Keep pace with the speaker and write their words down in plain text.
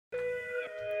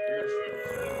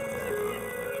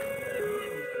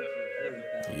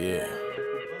Yeah.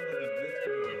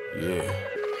 Yeah.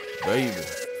 Baby.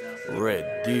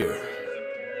 Red deer.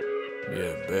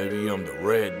 Yeah, baby, I'm the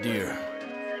red deer.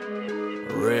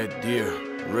 Red deer.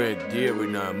 Red deer,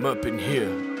 and I'm up in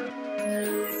here.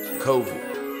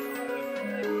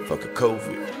 COVID. Fuck a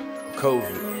COVID.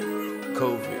 COVID.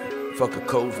 COVID. Fuck a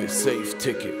COVID safe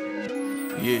ticket.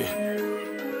 Yeah.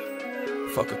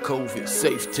 Fuck a COVID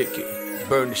safe ticket.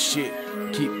 Burn the shit.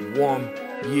 Keep it warm.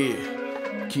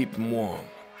 Yeah. Keep it warm.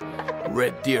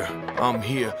 Red deer, I'm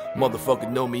here. Motherfucker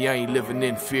know me, I ain't living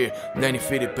in fear.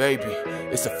 9050 baby,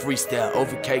 it's a freestyle,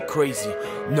 OVK crazy,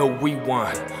 no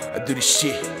rewind. I do the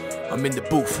shit, I'm in the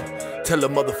booth. Tell a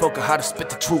motherfucker how to spit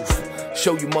the truth.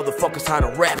 Show you motherfuckers how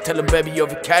to rap. Tell them baby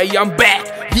OVK, I'm back.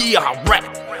 Yeah, I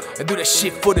rap. I do that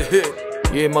shit for the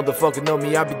hood. Yeah, motherfucker know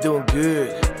me, I be doing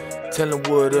good. Tell them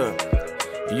what up.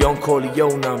 Young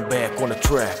Corleone, I'm back on the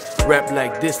track. Rap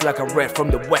like this, like I rap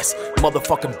from the west.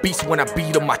 Motherfucking beast when I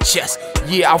beat on my chest.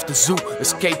 Yeah, off the zoo,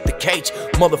 escape the cage.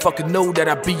 Motherfucker know that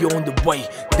I be on the way.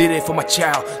 Did it for my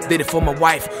child, did it for my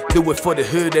wife. Do it for the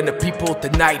hood and the people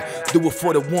tonight. Do it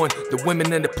for the one, the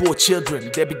women and the poor children.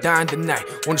 They be dying tonight.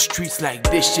 On the streets like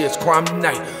this shit's crime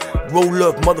tonight. Roll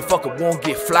up, motherfucker won't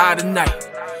get fly tonight.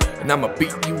 And I'ma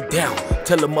beat you down.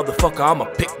 Tell a motherfucker I'ma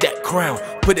pick that crown.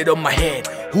 Put it on my head.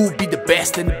 Who be the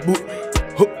best in the booth?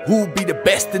 Who be the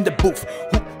best in the booth?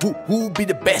 Who be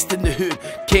the best in the hood?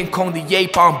 King Kong the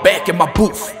ape, I'm back in my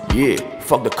booth. Yeah,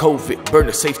 fuck the COVID, burn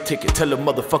the safe ticket. Tell a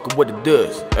motherfucker what it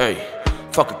does. Hey,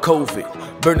 fuck a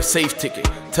COVID, burn the safe ticket.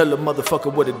 Tell a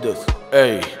motherfucker what it does.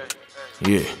 Hey,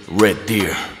 yeah, red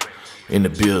deer in the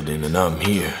building and I'm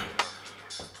here.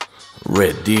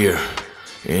 Red deer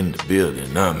in the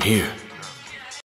building, I'm here.